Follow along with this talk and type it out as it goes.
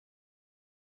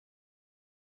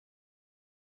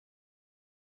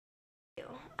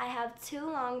I have two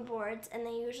longboards, and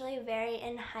they usually vary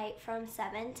in height from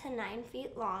 7 to 9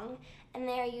 feet long, and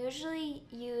they are usually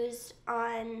used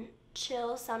on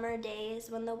chill summer days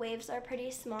when the waves are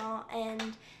pretty small,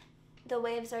 and the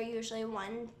waves are usually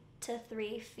 1 to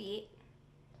 3 feet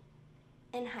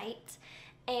in height.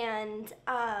 And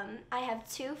I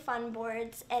have two fun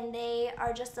boards, and they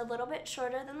are just a little bit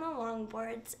shorter than the long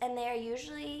boards, and they are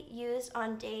usually used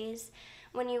on days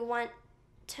when you want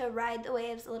to ride the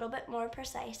waves a little bit more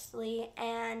precisely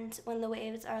and when the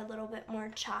waves are a little bit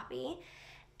more choppy.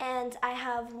 And I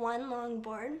have one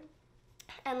longboard,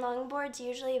 and longboards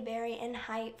usually vary in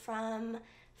height from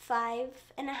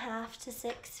 5.5 to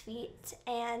 6 feet,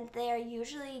 and they are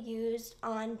usually used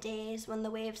on days when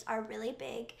the waves are really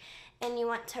big and you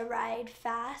want to ride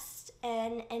fast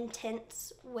and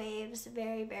intense waves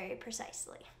very, very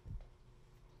precisely.